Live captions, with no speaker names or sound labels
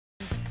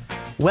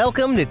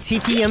Welcome to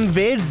TPM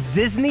Vid's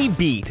Disney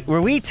Beat,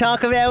 where we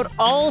talk about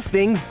all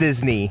things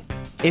Disney.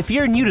 If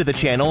you're new to the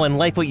channel and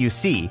like what you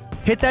see,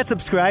 hit that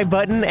subscribe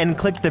button and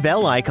click the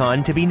bell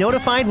icon to be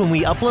notified when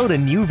we upload a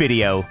new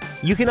video.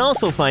 You can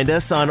also find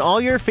us on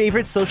all your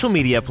favorite social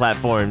media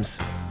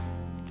platforms.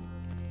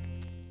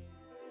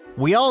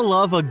 We all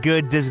love a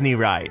good Disney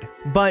ride,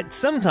 but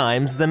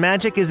sometimes the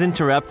magic is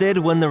interrupted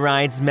when the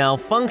rides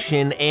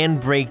malfunction and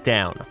break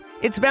down.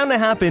 It's bound to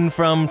happen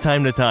from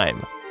time to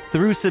time.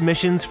 Through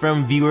submissions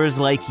from viewers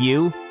like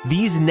you,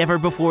 these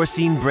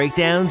never-before-seen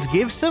breakdowns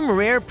give some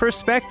rare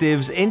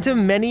perspectives into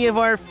many of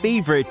our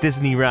favorite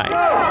Disney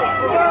rides.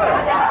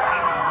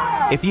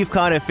 If you've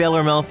caught a fail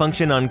or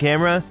malfunction on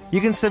camera,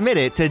 you can submit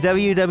it to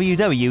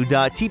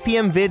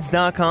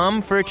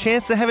www.tpmvids.com for a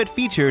chance to have it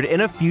featured in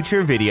a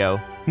future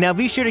video. Now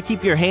be sure to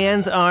keep your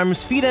hands,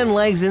 arms, feet, and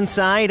legs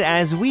inside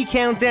as we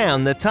count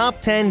down the top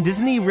 10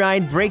 Disney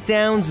ride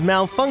breakdowns,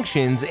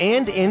 malfunctions,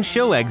 and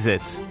in-show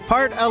exits.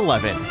 Part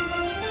 11.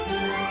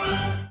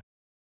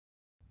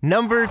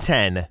 Number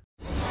 10.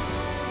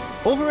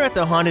 Over at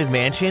the Haunted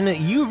Mansion,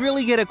 you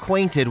really get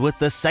acquainted with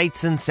the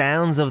sights and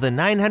sounds of the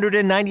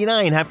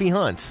 999 Happy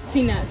Haunts.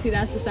 See, that's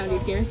the sound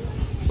you'd hear.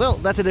 Well,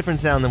 that's a different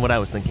sound than what I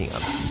was thinking of.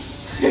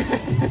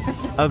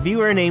 A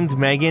viewer named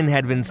Megan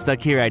had been stuck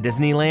here at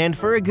Disneyland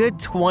for a good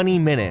 20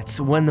 minutes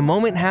when the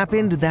moment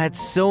happened that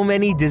so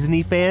many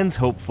Disney fans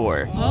hope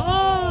for.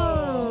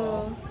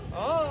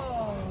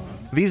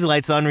 These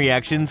lights-on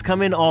reactions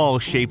come in all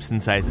shapes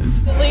and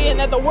sizes. And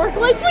then the work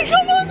lights would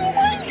come on. Oh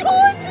my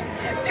god!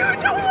 Dude,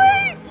 no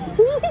way!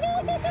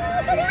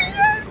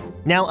 Yes!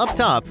 Now up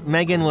top,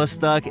 Megan was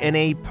stuck in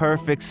a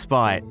perfect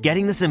spot,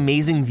 getting this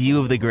amazing view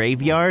of the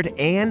graveyard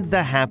and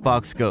the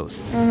Hatbox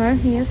Ghost.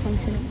 He is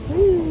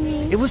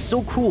functioning. It was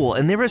so cool,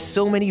 and there were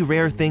so many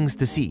rare things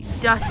to see.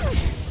 Dust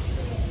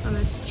on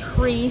this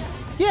tree.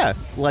 Yeah,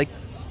 like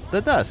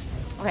the dust.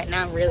 Okay,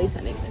 now I'm really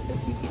sending this.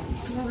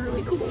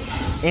 Really cool.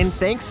 And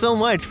thanks so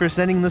much for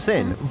sending this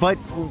in. But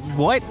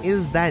what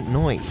is that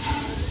noise?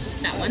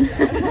 That one.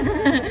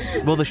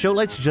 Well, the show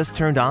lights just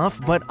turned off,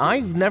 but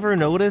I've never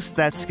noticed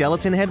that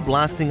skeleton head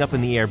blasting up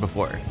in the air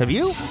before. Have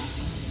you?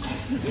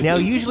 Now,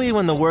 usually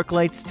when the work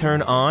lights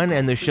turn on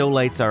and the show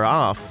lights are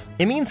off,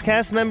 it means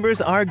cast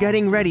members are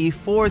getting ready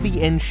for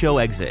the in-show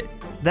exit.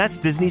 That's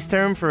Disney's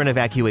term for an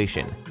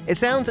evacuation. It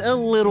sounds a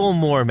little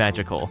more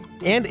magical.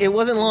 And it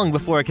wasn't long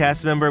before a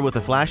cast member with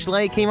a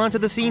flashlight came onto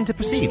the scene to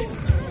proceed.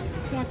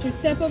 Watch your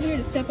step over here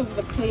to step over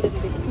the plate is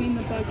between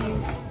the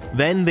buggies.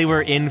 Then they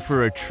were in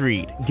for a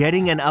treat,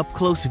 getting an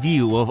up-close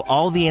view of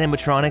all the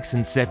animatronics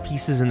and set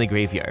pieces in the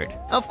graveyard.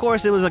 Of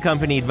course, it was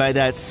accompanied by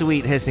that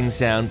sweet hissing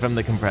sound from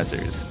the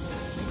compressors.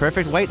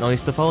 Perfect white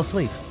noise to fall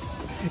asleep.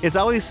 It's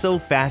always so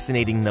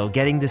fascinating, though,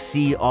 getting to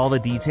see all the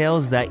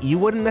details that you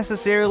wouldn't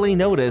necessarily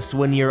notice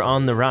when you're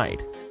on the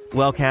ride.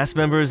 While cast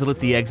members lit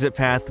the exit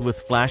path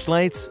with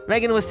flashlights,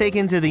 Megan was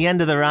taken to the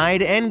end of the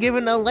ride and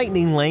given a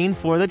lightning lane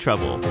for the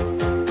trouble.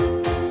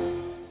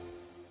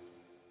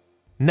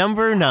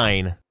 Number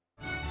 9.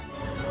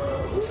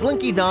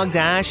 Slinky Dog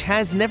Dash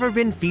has never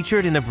been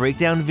featured in a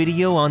breakdown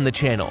video on the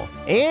channel,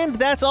 and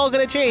that's all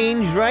gonna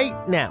change right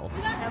now.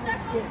 We got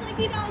stuck on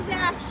Slinky Dog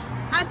Dash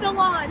at the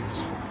launch.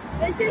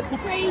 This is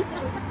crazy.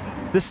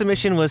 This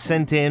submission was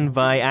sent in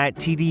by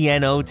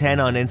 @TDNO10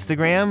 on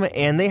Instagram,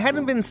 and they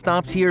hadn't been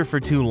stopped here for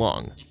too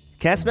long.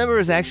 Cast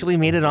members actually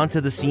made it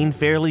onto the scene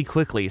fairly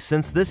quickly,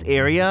 since this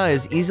area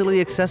is easily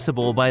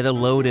accessible by the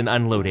load and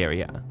unload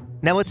area.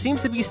 Now, what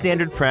seems to be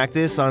standard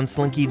practice on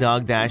Slinky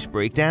Dog Dash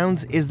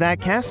breakdowns is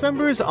that cast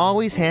members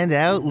always hand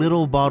out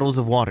little bottles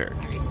of water.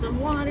 Here's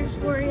some waters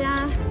for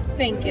ya.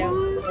 Thank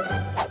you.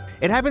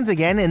 It happens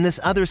again in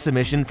this other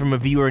submission from a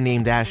viewer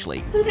named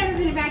Ashley. Who's ever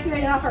been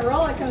evacuated off a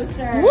roller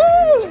coaster?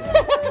 Woo!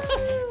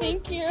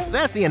 Thank you.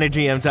 That's the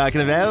energy I'm talking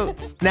about.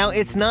 Now,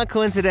 it's not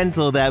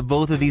coincidental that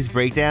both of these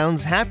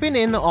breakdowns happen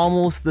in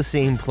almost the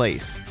same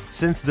place.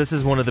 Since this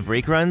is one of the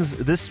break runs,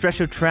 this stretch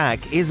of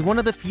track is one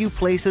of the few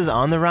places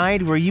on the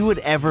ride where you would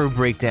ever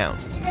break down.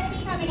 You're going to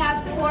be coming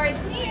out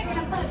towards me. You're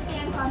going to put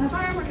fans on the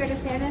farm. We're going to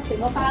stand in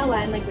single file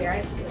line like we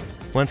are.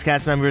 Once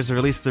cast members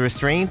release the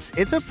restraints,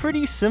 it's a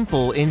pretty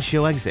simple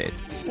in-show exit.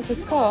 This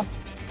is cool.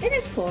 It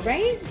is cool,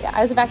 right? Yeah,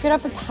 I was evacuated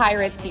off of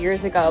Pirates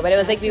years ago, but it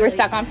was like we were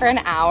stuck on for an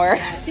hour.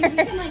 Yeah, see, we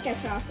can like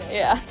get you off it.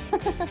 Yeah.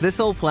 This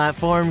whole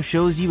platform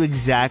shows you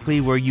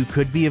exactly where you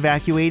could be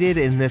evacuated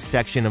in this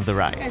section of the You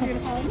ride. guys are going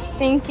to follow me?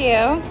 Thank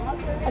you.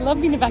 I love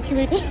being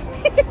evacuated.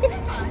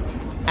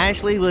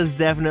 Ashley was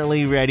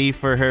definitely ready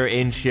for her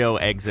in-show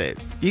exit.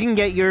 You can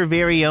get your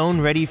very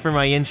own Ready for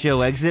My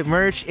In-Show Exit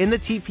merch in the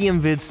TPM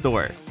Vid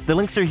store. The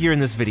links are here in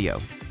this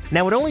video.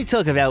 Now, it only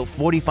took about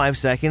 45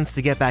 seconds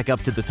to get back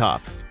up to the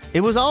top.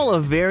 It was all a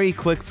very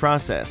quick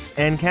process,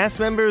 and cast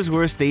members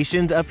were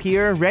stationed up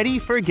here ready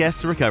for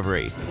guest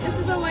recovery. This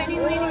is a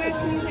lightning lane. You guys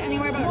can use it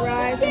anywhere but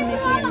Rise and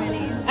Mickey and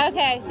Minnie's.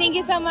 Okay, thank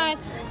you so much.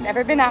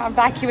 Never been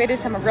evacuated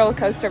from a roller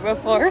coaster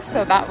before,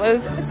 so that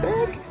was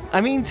sick.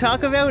 I mean,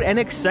 talk about an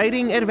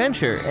exciting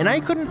adventure, and I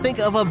couldn't think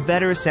of a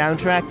better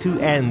soundtrack to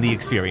end the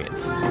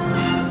experience.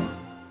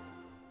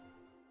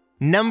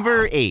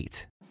 Number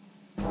 8.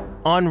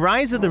 On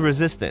Rise of the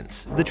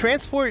Resistance, the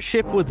transport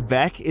ship with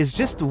Beck is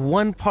just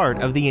one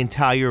part of the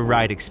entire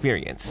ride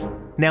experience.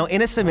 Now,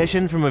 in a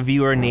submission from a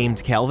viewer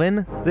named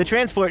Kelvin, the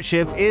transport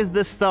ship is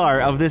the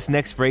star of this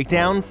next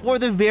breakdown for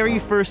the very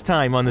first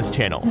time on this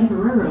channel.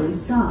 Temporarily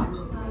stopped.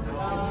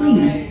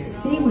 Please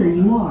stay where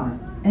you are,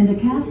 and a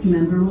cast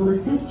member will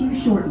assist you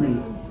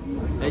shortly.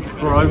 It's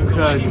broken.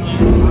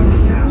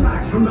 Stand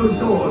back from those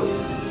doors.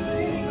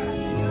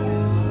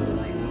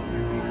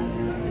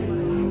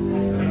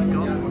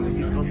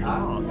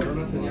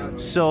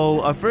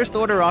 So, a First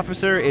Order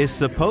officer is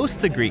supposed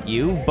to greet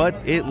you, but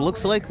it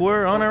looks like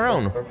we're on our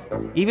own.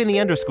 Even the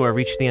underscore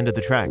reached the end of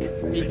the track.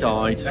 He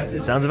died.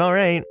 Sounds about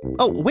right.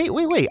 Oh,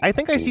 wait, I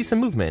think I see some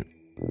movement.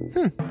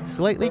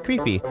 Slightly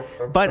creepy.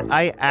 But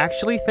I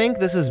actually think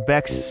this is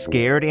Beck's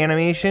scared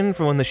animation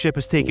for when the ship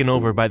is taken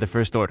over by the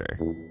First Order.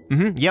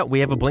 Yep,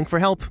 we have a blink for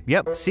help.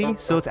 Yep, see?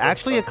 So it's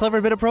actually a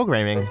clever bit of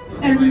programming.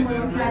 Everyone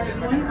on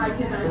Cabin 1, I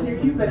cannot hear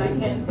you, but I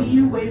can see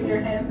you. Wave your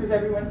hands as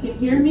everyone can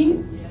hear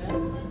me.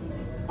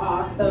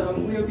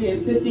 Awesome. We'll be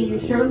assisting you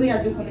shortly.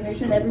 I just want to make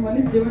sure everyone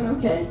is doing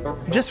okay.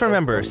 Just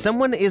remember,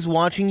 someone is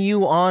watching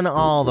you on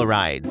all the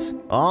rides.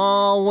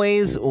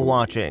 Always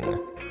watching.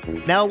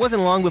 Now, it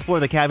wasn't long before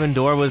the cabin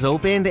door was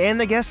opened and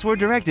the guests were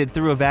directed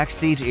through a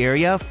backstage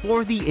area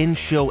for the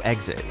in-show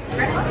exit. The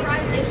rest of the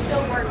ride is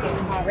still working.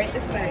 Right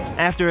this way.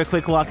 After a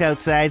quick walk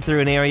outside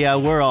through an area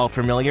we're all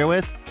familiar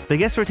with, the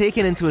guests were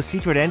taken into a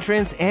secret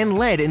entrance and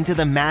led into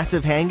the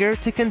massive hangar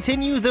to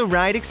continue the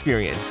ride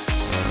experience.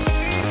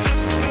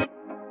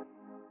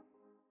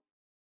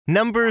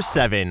 Number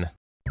 7.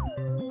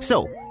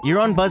 So, you're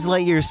on Buzz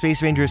Lightyear's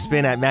Space Ranger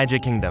spin at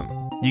Magic Kingdom.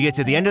 You get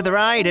to the end of the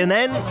ride and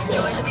then...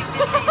 Joystick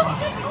disabled.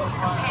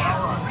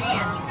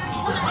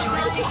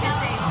 Joystick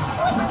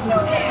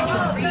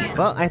disabled.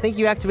 Well, I think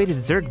you activated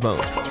Zerg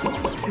mode.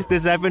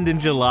 This happened in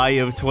July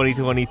of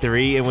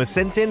 2023 and was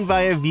sent in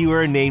by a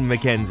viewer named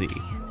Mackenzie.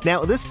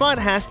 Now, this spot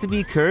has to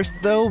be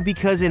cursed though,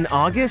 because in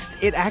August,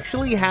 it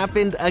actually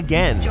happened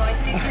again.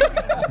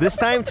 This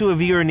time to a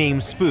viewer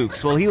named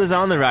Spooks while he was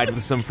on the ride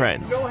with some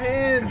friends. Go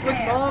ahead, flick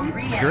bomb.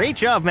 Great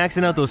job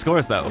maxing out those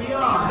scores though.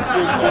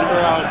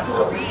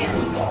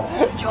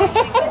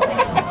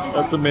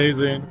 That's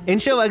amazing.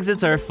 In-show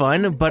exits are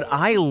fun, but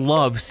I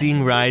love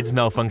seeing rides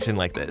malfunction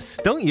like this.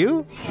 Don't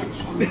you?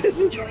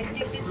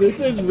 This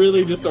is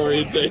really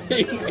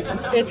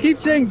disorientating. It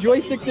keeps saying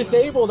joystick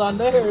disabled on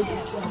theirs.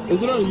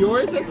 Is it on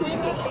yours that's saying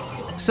it?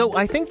 So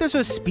I think there's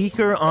a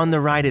speaker on the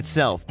ride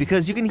itself,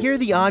 because you can hear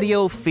the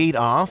audio fade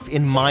off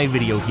in my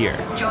video here.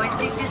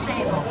 Joystick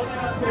disabled.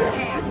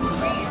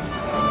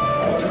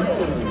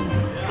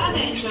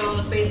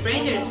 Attention, Space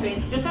Rangers,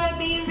 Space Cruiser are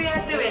being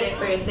reactivated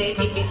for your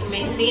safety. Please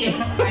remain seated.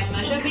 Flight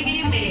must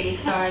begin immediately.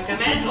 Start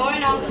command or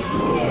no.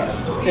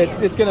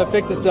 It's gonna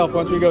fix itself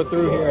once we go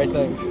through here, I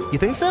think. You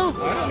think so?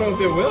 I don't know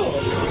if it will.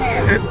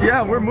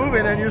 Yeah, we're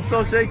moving and you're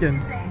still shaking.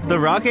 The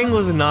rocking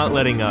was not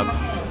letting up.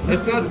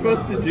 It's not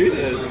supposed to do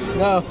this.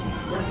 No.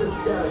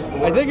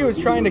 I think it was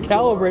trying to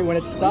calibrate when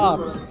it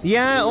stopped.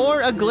 Yeah,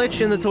 or a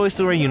glitch in the Toy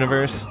Story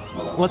universe.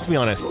 Let's be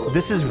honest,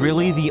 this is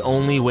really the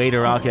only way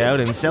to rock out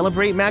and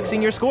celebrate maxing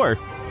your score.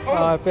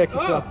 It fixed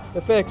itself.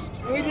 It fixed.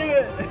 We did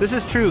it. This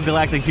is true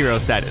galactic hero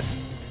status.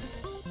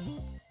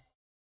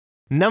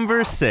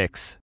 Number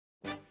 6.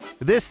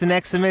 This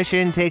next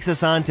submission takes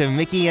us on to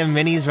Mickey and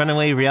Minnie's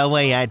Runaway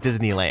Railway at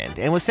Disneyland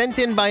and was sent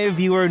in by a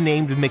viewer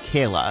named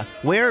Michaela,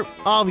 where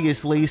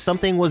obviously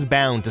something was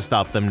bound to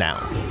stop them now.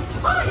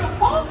 Hiya,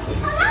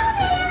 folks! Hello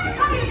there!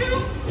 How do you do?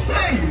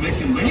 Hey,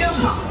 Mickey, Minnie.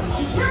 Come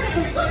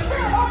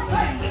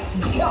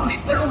on,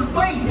 they're on the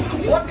way.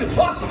 What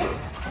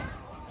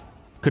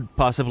could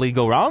possibly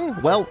go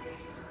wrong? Well,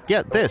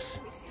 yeah,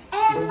 this.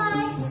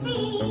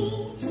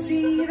 M-I-C.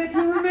 See that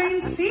you remain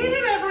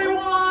seated,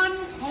 everyone.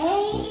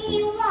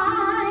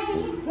 K-E-Y.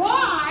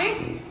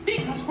 Why?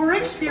 Because we're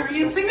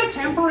experiencing a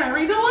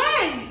temporary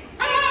delay.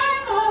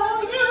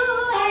 M-O-U-S-E.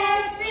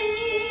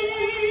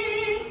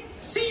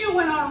 See you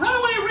when our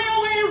runaway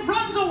railway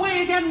runs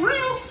away again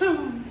real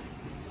soon.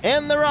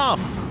 And they're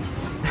off!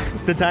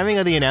 The timing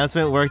of the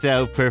announcement worked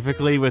out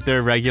perfectly with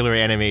their regular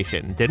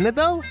animation, didn't it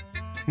though?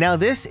 Now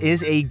this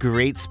is a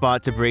great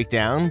spot to break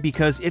down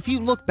because if you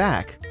look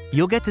back,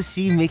 you'll get to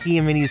see Mickey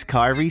and Minnie's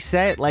car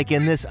reset like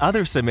in this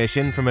other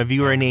submission from a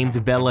viewer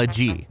named Bella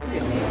G.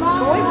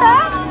 Going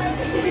back?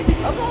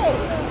 Okay.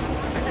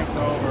 It's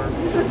over.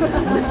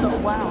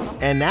 Wow.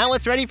 And now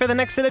it's ready for the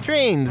next set of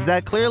trains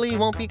that clearly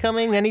won't be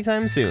coming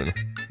anytime soon.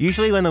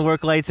 Usually when the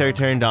work lights are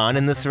turned on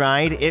in this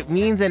ride, it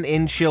means an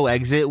in-show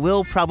exit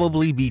will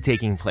probably be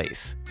taking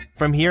place.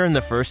 From here in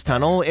the first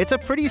tunnel, it's a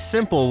pretty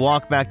simple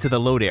walk back to the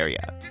load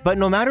area. But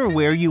no matter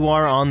where you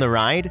are on the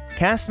ride,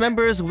 cast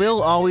members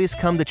will always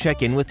come to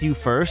check in with you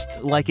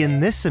first, like in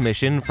this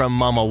submission from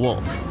Mama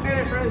Wolf.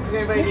 Hey friends, does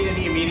anybody need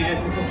any immediate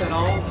assistance at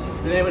all?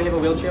 Does anybody have a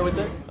wheelchair with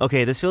them?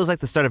 Okay, this feels like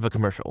the start of a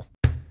commercial.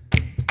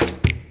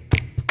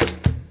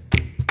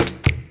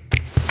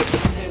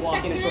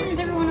 Check in, is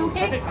everyone okay?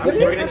 Okay.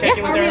 We're going to check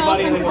in with Are we all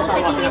everybody and then we'll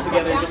start walking up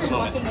comfortable together in taking just a a step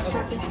moment. down and walking a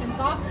short distance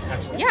off?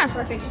 Yeah.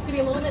 Perfect. Just to be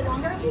a little bit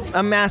longer.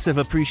 A massive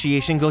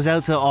appreciation goes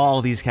out to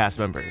all these cast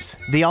members.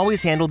 They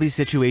always handle these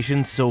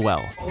situations so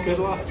well. Good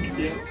luck.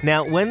 Yeah.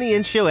 Now, when the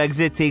in-show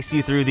exit takes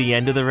you through the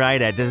end of the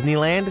ride at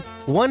Disneyland,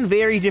 one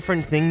very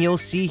different thing you'll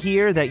see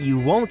here that you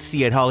won't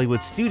see at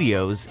Hollywood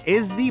Studios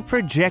is the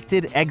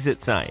projected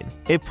exit sign.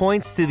 It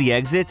points to the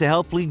exit to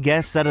help lead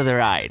guests out of the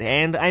ride,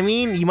 and I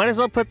mean, you might as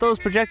well put those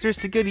projectors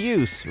to good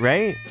use,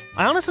 right?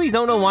 I honestly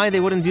don't know why they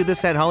wouldn't do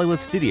this at Hollywood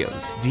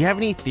Studios. Do you have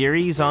any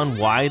theories on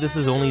why this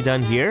is only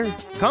done here?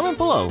 Comment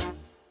below.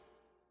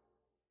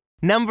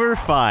 Number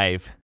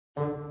 5.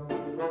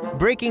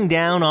 Breaking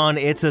down on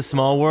It's a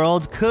Small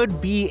World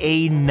could be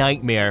a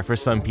nightmare for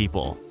some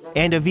people.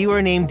 And a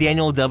viewer named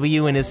Daniel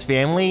W. and his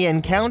family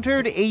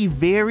encountered a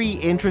very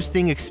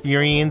interesting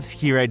experience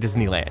here at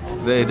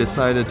Disneyland. They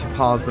decided to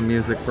pause the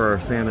music for our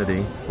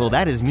sanity. Well,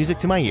 that is music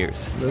to my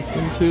ears.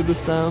 Listen to the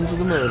sounds of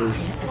the motors.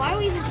 Why do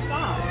we even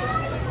stop?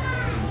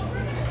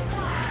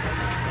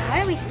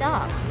 Why do we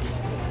stop?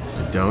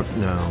 I don't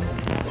know.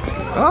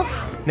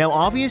 Oh! Now,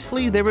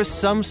 obviously, there was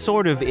some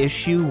sort of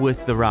issue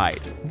with the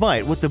ride,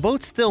 but with the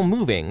boat still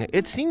moving,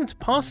 it seemed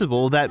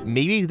possible that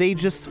maybe they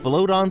just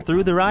float on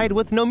through the ride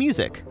with no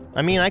music.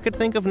 I mean, I could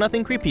think of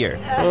nothing creepier.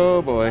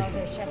 Oh boy.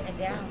 They're shutting it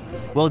down.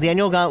 Well,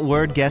 Daniel got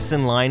word guests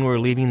in line were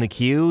leaving the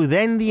queue,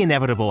 then the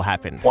inevitable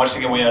happened. Once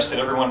again, we ask that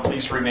everyone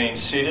please remain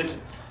seated,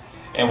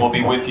 and we'll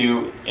be with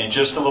you in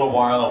just a little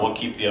while, and we'll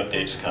keep the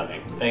updates coming.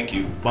 Thank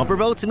you. Bumper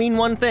boats mean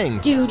one thing.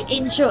 Dude,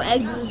 intro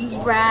exit, this is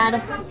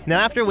rad. Now,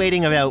 after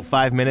waiting about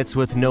 5 minutes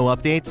with no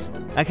updates,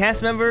 a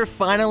cast member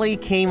finally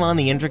came on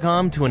the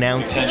intercom to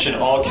announce, Attention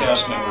all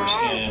cast members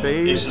in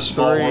Phase It's a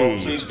Small 3.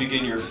 World. Please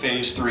begin your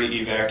Phase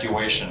 3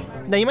 evacuation.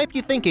 Now you might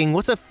be thinking,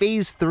 what's a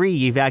Phase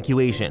 3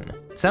 evacuation?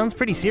 Sounds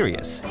pretty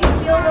serious.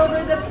 Field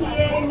over the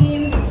PA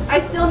means I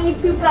still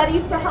need 2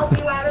 buddies to help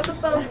you out of the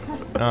boat.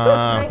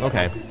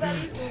 Okay.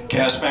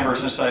 Cast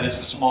members inside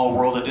It's a Small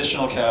World,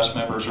 additional cast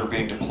members are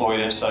being deployed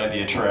inside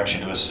the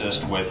attraction to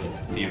assist with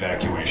the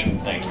evacuation.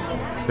 Thank you.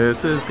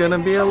 This is gonna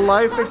be a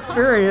life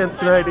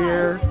experience right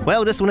here.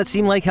 Well, just when it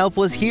seemed like help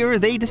was here,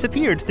 they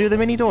disappeared through the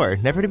mini door,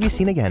 never to be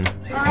seen again.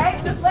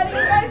 Alright, just letting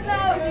you guys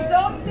know, if you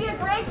don't see a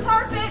gray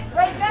carpet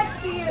right next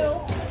to you,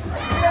 you're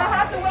gonna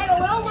have to wait a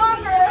little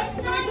longer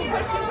so we can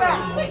push you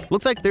back.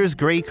 Looks like there's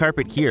gray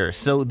carpet here,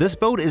 so this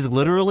boat is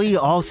literally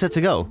all set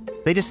to go.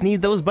 They just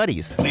need those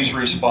buddies. Please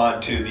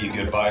respond to the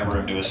goodbye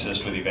room to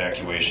assist with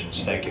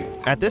evacuations. Thank you.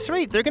 At this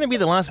rate, they're gonna be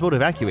the last boat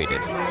evacuated.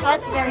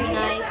 That's very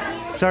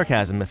nice.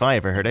 Sarcasm, if I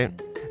ever heard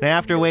it. Now,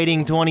 after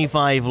waiting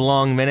 25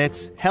 long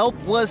minutes, help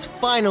was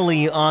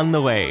finally on the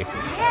way.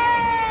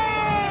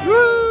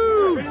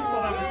 Woo!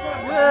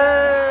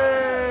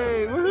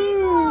 Yay!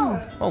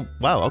 Woohoo! Oh,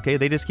 wow, okay,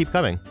 they just keep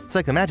coming. It's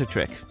like a magic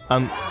trick.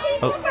 Oh,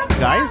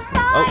 guys?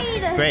 Oh,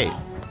 great.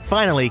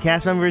 Finally,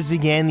 cast members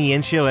began the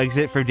in-show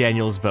exit for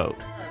Daniel's boat.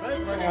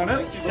 Bring on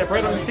up, step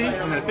right on the seat,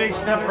 and then a big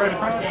step right in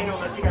front.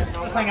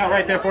 Just hang out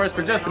right there for us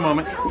for just a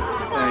moment.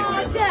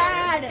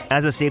 Dad!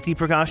 As a safety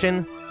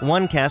precaution,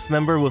 one cast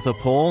member with a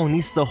pole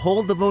needs to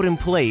hold the boat in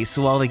place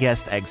while the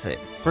guests exit.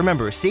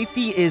 Remember,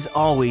 safety is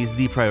always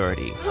the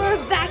priority. We're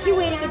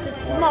evacuating It's a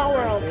Small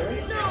World.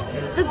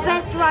 The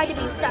best ride to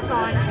be stuck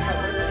on.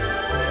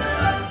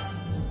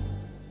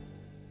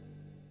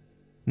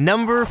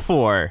 Number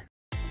 4.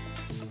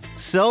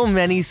 So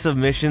many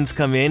submissions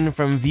come in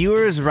from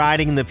viewers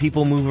riding the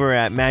People Mover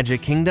at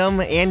Magic Kingdom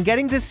and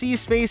getting to see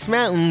Space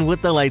Mountain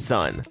with the lights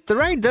on. The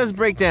ride does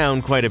break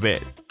down quite a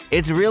bit.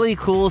 It's really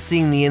cool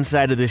seeing the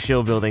inside of the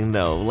show building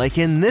though, like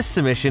in this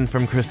submission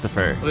from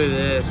Christopher. Look at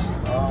this.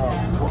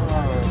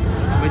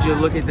 Would you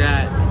look at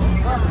that?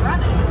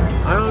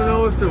 I don't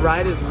know if the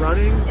ride is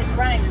running. It's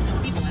running. There's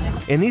no people in it.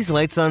 In these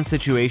lights on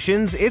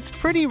situations, it's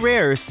pretty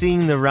rare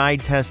seeing the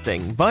ride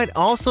testing, but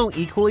also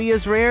equally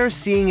as rare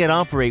seeing it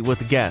operate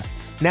with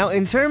guests. Now,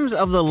 in terms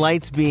of the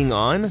lights being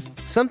on,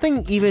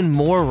 something even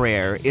more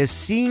rare is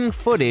seeing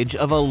footage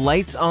of a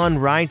lights on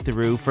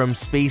ride-through from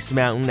Space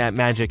Mountain at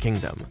Magic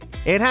Kingdom.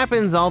 It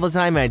happens all the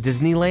time at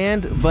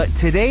Disneyland, but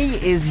today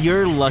is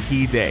your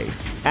lucky day.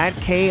 At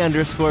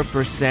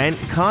K_%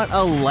 caught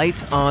a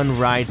lights on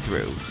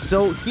ride-through,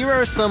 so here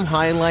are some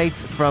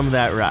highlights from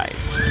that ride.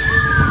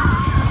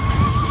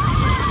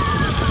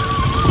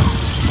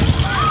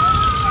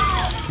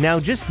 Now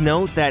just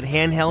note that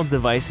handheld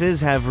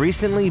devices have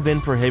recently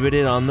been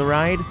prohibited on the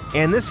ride,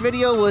 and this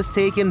video was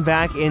taken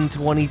back in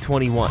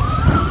 2021.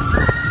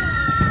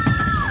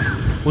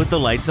 With the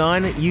lights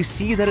on, you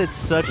see that it's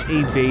such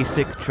a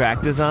basic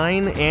track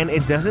design and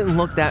it doesn't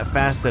look that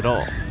fast at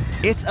all.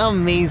 It's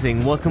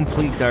amazing what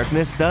complete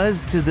darkness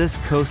does to this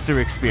coaster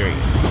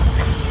experience.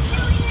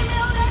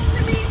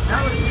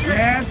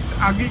 Yes,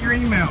 I'll get your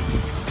email.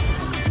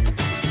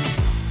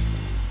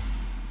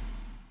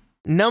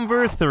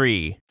 Number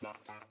 3.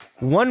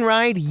 One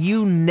ride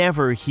you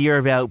never hear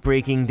about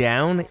breaking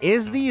down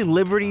is the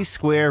Liberty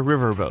Square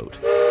Riverboat.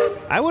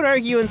 I would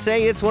argue and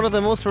say it's one of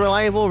the most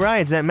reliable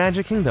rides at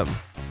Magic Kingdom.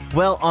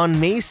 Well, on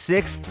May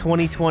 6,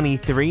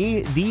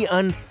 2023, the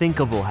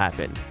unthinkable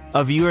happened.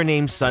 A viewer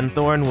named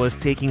Sunthorn was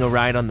taking a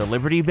ride on the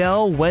Liberty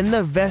Bell when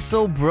the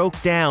vessel broke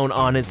down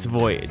on its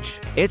voyage.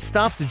 It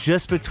stopped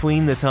just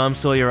between the Tom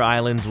Sawyer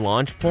Island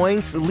launch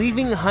points,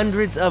 leaving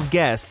hundreds of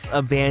guests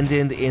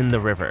abandoned in the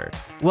river.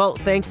 Well,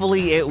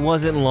 thankfully, it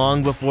wasn't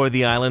long before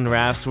the island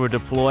rafts were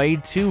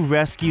deployed to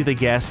rescue the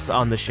guests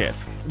on the ship.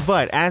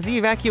 But as the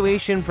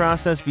evacuation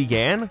process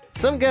began,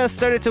 some guests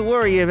started to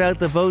worry about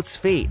the boat's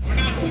fate. We're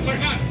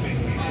not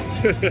sinking.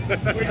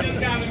 We're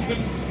just having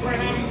some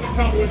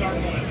trouble with our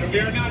boat, and we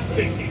are not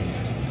sinking.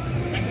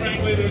 And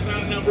frankly, there's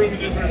not enough room in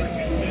this river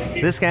to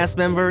sink. This cast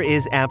member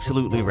is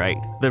absolutely right.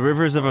 The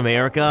rivers of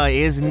America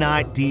is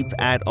not deep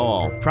at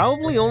all,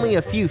 probably only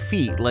a few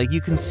feet like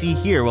you can see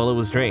here while it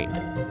was drained.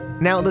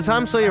 Now, the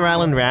Tom Sawyer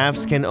Island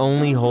rafts can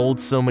only hold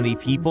so many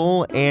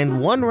people, and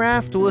one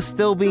raft was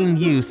still being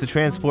used to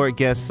transport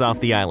guests off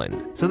the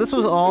island. So this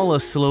was all a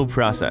slow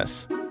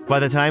process. By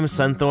the time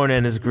Sunthorn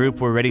and his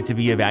group were ready to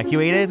be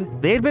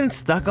evacuated, they had been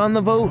stuck on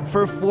the boat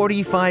for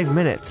 45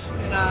 minutes.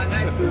 And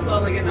nice and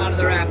slowly getting out of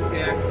the raft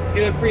here.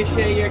 Do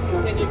appreciate your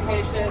continued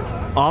patience.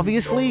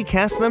 Obviously,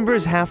 cast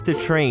members have to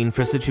train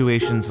for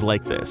situations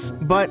like this,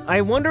 but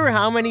I wonder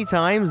how many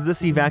times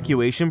this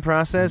evacuation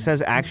process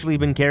has actually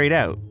been carried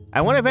out. I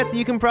want to bet that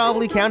you can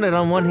probably count it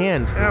on one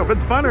hand. Yeah, it would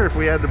have been funner if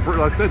we had,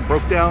 like I said,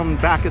 broke down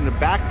back in the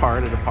back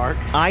part of the park.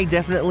 I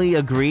definitely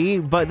agree,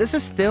 but this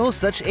is still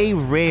such a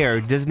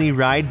rare Disney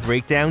ride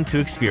breakdown to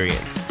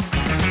experience.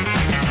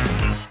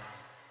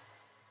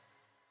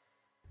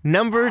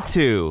 Number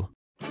 2.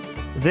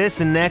 This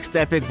next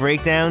epic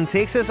breakdown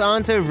takes us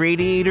on to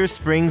Radiator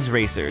Springs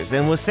Racers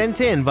and was sent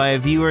in by a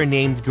viewer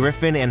named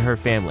Griffin and her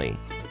family.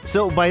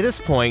 So by this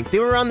point, they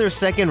were on their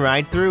second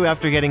ride through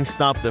after getting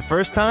stopped the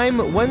first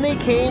time when they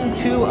came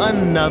to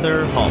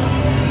another halt.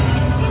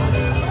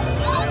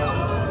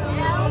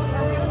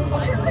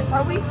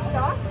 Are we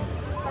stuck?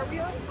 Are we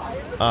on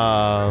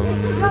fire?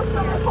 It's just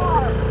our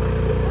car.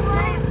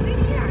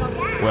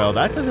 Well,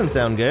 that doesn't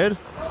sound good.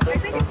 I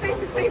think it's safe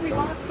to say we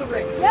lost the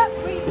race. Yep,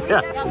 we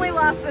definitely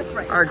lost this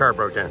race. Our car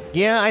broke down.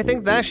 Yeah, I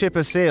think that ship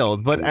has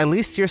sailed, but at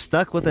least you're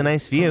stuck with a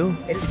nice view.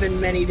 It's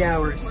been many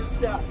hours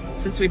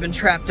since we've been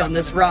trapped on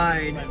this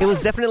ride. It was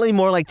definitely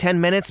more like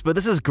 10 minutes, but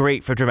this is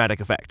great for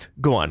dramatic effect.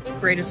 Go on.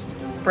 Greatest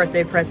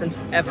birthday present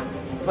ever,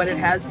 but it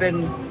has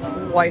been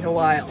quite a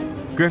while.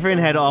 Griffin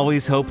had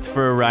always hoped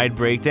for a ride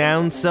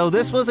breakdown, so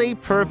this was a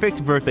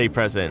perfect birthday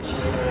present.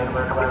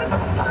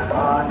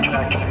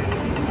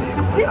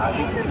 This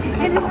is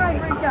an ride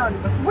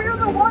breakdown. We're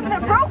the one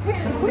that broke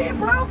it. We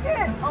broke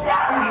it.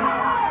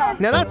 Yes!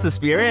 Now that's the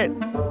spirit.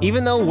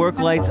 Even though work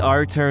lights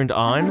are turned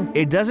on,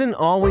 it doesn't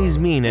always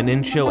mean an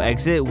in-show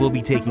exit will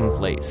be taking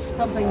place.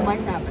 Something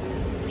might happen.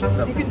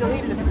 You can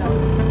delete it if it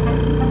doesn't.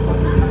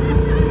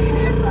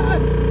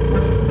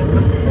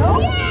 No.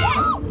 Yes!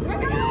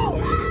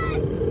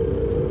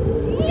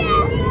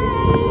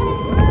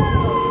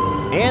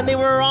 And they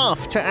were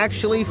off to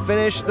actually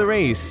finish the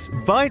race.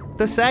 But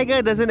the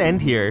saga doesn't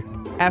end here.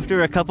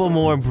 After a couple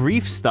more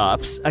brief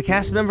stops, a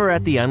cast member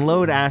at the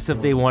unload asked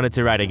if they wanted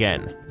to ride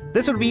again.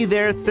 This would be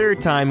their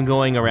third time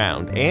going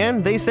around,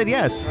 and they said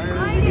yes.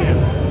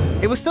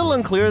 It was still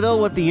unclear though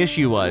what the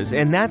issue was,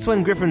 and that's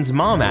when Griffin's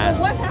mom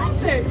asked, What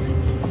happened?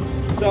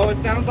 So it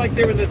sounds like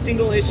there was a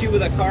single issue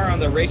with a car on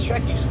the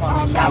racetrack. You just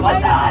want to That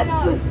was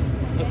us.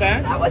 What's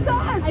that? That was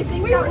us. I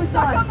think we were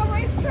stuck on the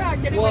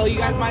racetrack. Well, you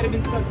guys might have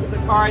been stuck with the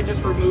car I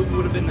just removed.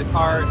 Would have been the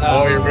car.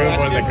 You're moving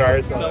one of the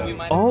cars. So we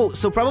might. oh,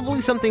 so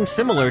probably something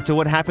similar to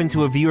what happened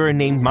to a viewer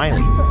named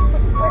Miley.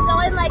 We're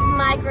going like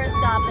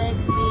microscopic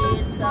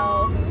speed,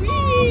 so.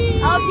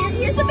 Whee! Oh,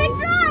 here's the big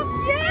drop!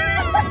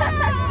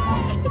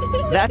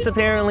 Yeah! That's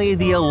apparently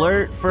the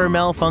alert for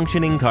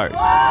malfunctioning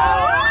cars.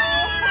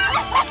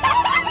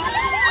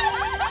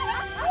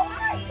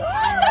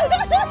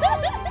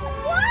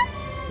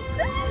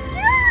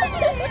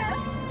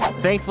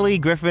 Thankfully,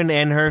 Griffin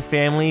and her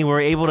family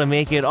were able to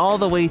make it all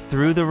the way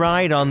through the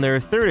ride on their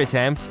third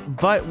attempt,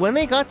 but when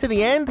they got to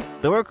the end,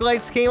 the work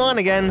lights came on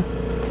again.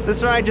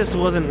 This ride just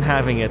wasn't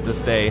having it this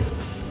day.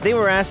 They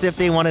were asked if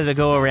they wanted to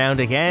go around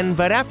again,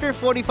 but after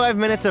 45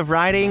 minutes of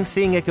riding,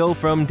 seeing it go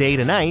from day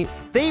to night,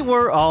 they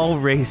were all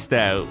raced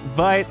out.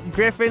 But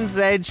Griffin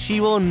said she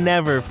will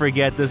never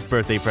forget this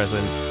birthday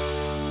present.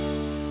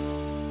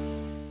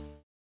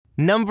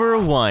 Number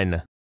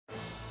 1.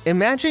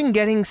 Imagine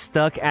getting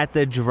stuck at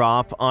the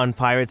drop on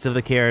Pirates of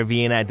the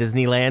Caribbean at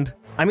Disneyland.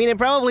 I mean, it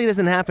probably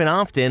doesn't happen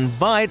often,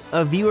 but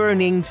a viewer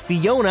named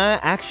Fiona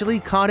actually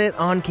caught it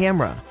on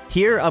camera.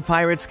 Here, a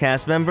Pirates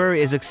cast member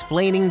is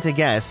explaining to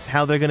guests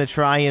how they're gonna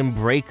try and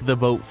break the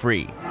boat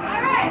free.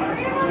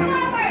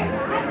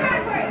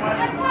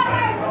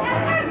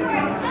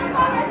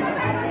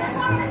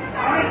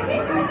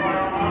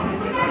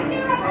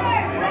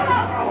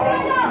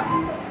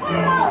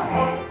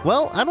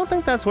 Well, I don't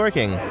think that's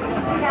working.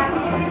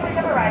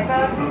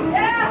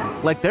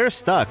 Like they're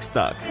stuck.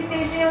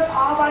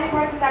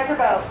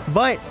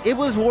 But it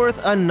was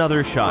worth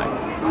another shot.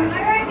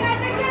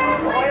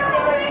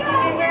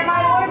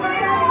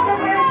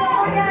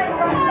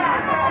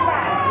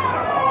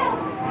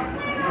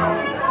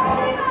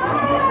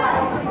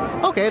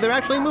 Okay, they're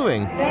actually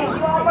moving. Thank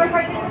you all for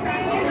participating.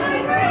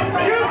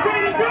 You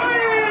can do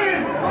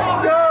it!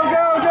 Go,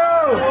 go, go!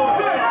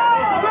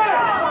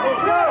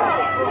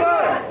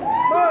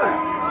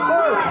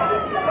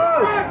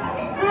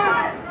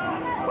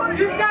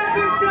 You got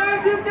this,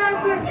 guys! You got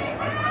this!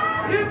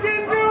 You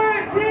can do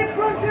it! Keep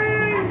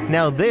pushing!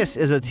 Now this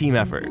is a team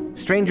effort.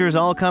 Strangers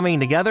all coming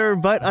together,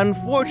 but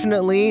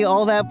unfortunately,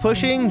 all that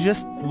pushing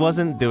just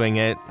wasn't doing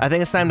it. I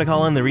think it's time to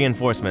call in the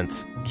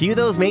reinforcements. Cue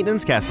those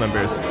maintenance cast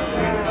members,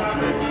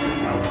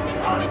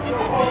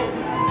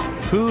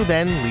 who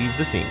then leave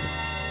the scene.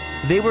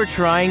 They were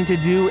trying to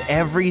do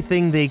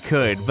everything they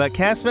could, but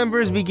cast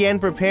members began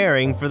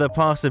preparing for the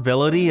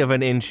possibility of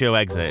an in-show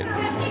exit.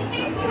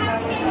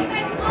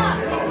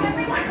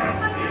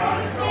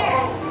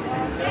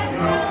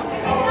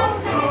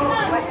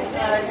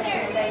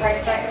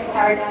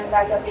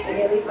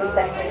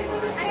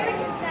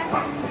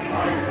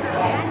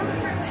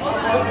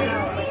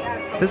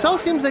 This all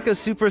seems like a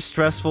super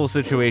stressful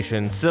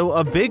situation, so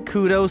a big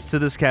kudos to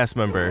this cast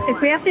member.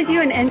 If we have to do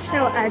an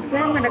in-show exit,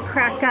 I'm gonna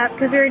crack up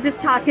because we were just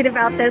talking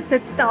about this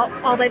with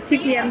all the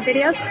TPM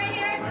videos.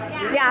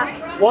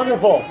 Yeah.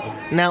 Wonderful.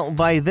 Now,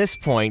 by this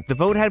point, the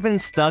boat had been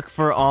stuck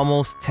for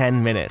almost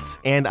 10 minutes,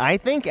 and I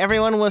think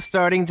everyone was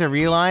starting to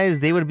realize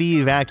they would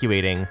be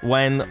evacuating,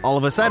 when all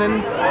of a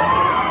sudden...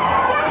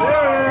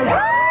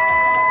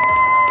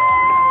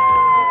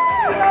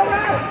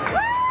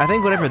 I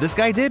think whatever this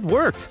guy did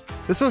worked.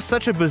 This was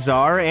such a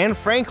bizarre and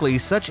frankly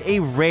such a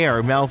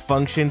rare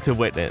malfunction to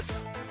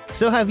witness.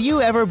 So have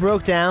you ever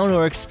broke down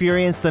or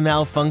experienced a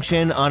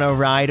malfunction on a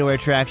ride or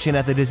attraction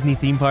at the Disney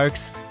theme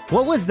parks?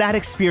 What was that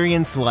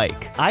experience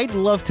like? I'd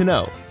love to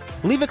know.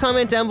 Leave a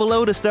comment down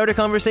below to start a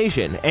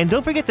conversation, and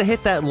don't forget to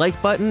hit that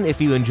like button if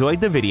you enjoyed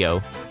the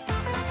video.